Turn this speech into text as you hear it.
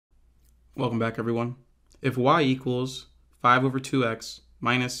Welcome back, everyone. If y equals 5 over 2x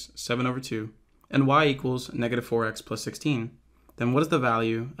minus 7 over 2, and y equals negative 4x plus 16, then what is the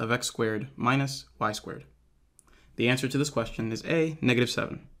value of x squared minus y squared? The answer to this question is A, negative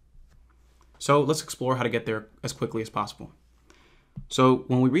 7. So let's explore how to get there as quickly as possible. So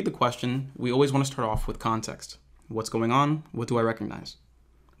when we read the question, we always want to start off with context. What's going on? What do I recognize?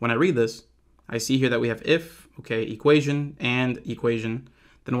 When I read this, I see here that we have if, equation, and equation.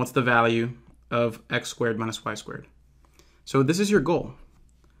 Then what's the value of x squared minus y squared? So this is your goal,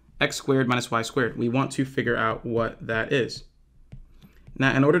 x squared minus y squared. We want to figure out what that is.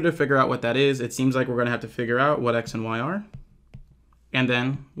 Now, in order to figure out what that is, it seems like we're going to have to figure out what x and y are. And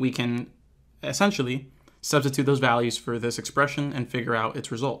then we can essentially substitute those values for this expression and figure out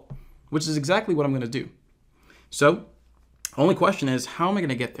its result, which is exactly what I'm going to do. So only question is, how am I going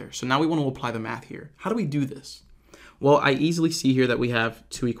to get there? So now we want to apply the math here. How do we do this? Well, I easily see here that we have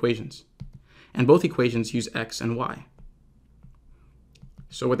two equations, and both equations use x and y.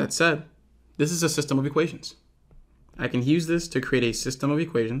 So with that said, this is a system of equations. I can use this to create a system of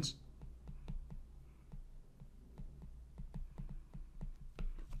equations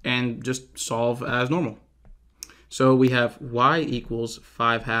and just solve as normal. So we have y equals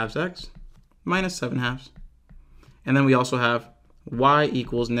 5 halves x minus 7 halves. And then we also have y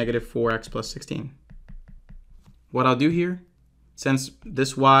equals negative 4x plus 16. What I'll do here, since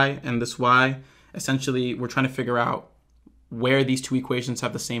this y and this y, essentially we're trying to figure out where these two equations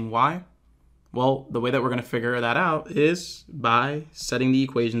have the same y. Well, the way that we're going to figure that out is by setting the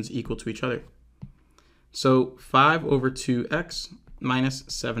equations equal to each other. So 5 over 2x minus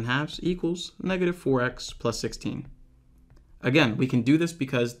 7 halves equals negative 4x plus 16. Again, we can do this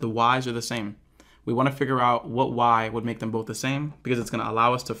because the y's are the same. We want to figure out what y would make them both the same because it's going to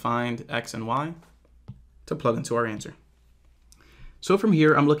allow us to find x and y to plug into our answer. So from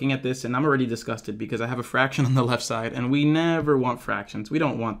here, I'm looking at this and I'm already disgusted because I have a fraction on the left side and we never want fractions. We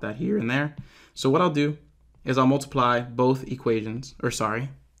don't want that here and there. So what I'll do is I'll multiply both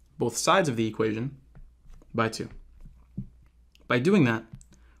sides of the equation by 2. By doing that,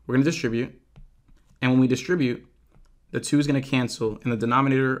 we're going to distribute, and when we distribute, the 2 is going to cancel in the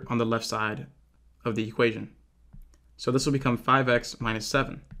denominator on the left side of the equation. So this will become 5x minus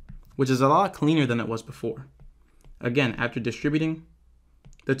 7, which is a lot cleaner than it was before. Again, after distributing,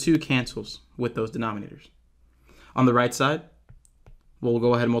 the 2 cancels with those denominators. On the right side, we'll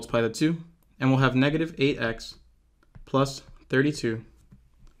go ahead and multiply the 2, and we'll have negative 8x plus 32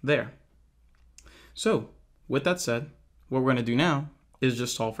 there. So with that said, what we're going to do now is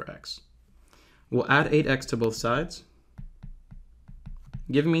just solve for x. We'll add 8x to both sides,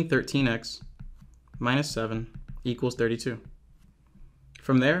 giving me 13x minus 7 equals 32.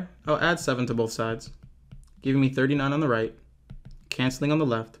 From there, I'll add 7 to both sides, giving me 39 on the right, canceling on the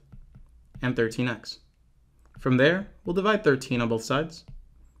left, and 13x. From there, we'll divide 13 on both sides,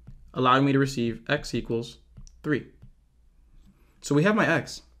 allowing me to receive x equals 3. So we have my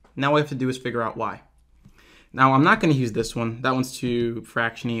x. Now all I have to do is figure out y. Now I'm not going to use this one. That one's too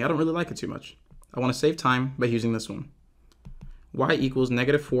fractiony. I don't really like it too much. I want to save time by using this one. Y equals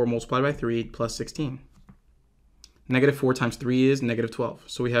negative 4 multiplied by 3 plus 16. Negative 4 times 3 is negative 12.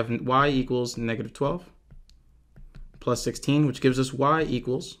 So we have y equals negative 12 plus 16, which gives us y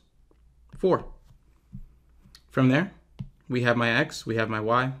equals 4. From there, we have my x, we have my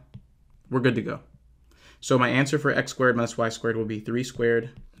y. We're good to go. So my answer for x squared minus y squared will be 3 squared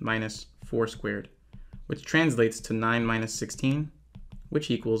minus 4 squared, which translates to 9 minus 16, which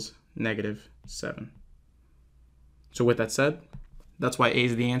equals negative 7. So with that said, that's why A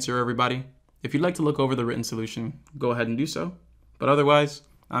is the answer, everybody. If you'd like to look over the written solution, go ahead and do so. But otherwise,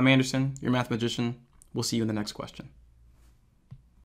 I'm Anderson, your math magician. We'll see you in the next question.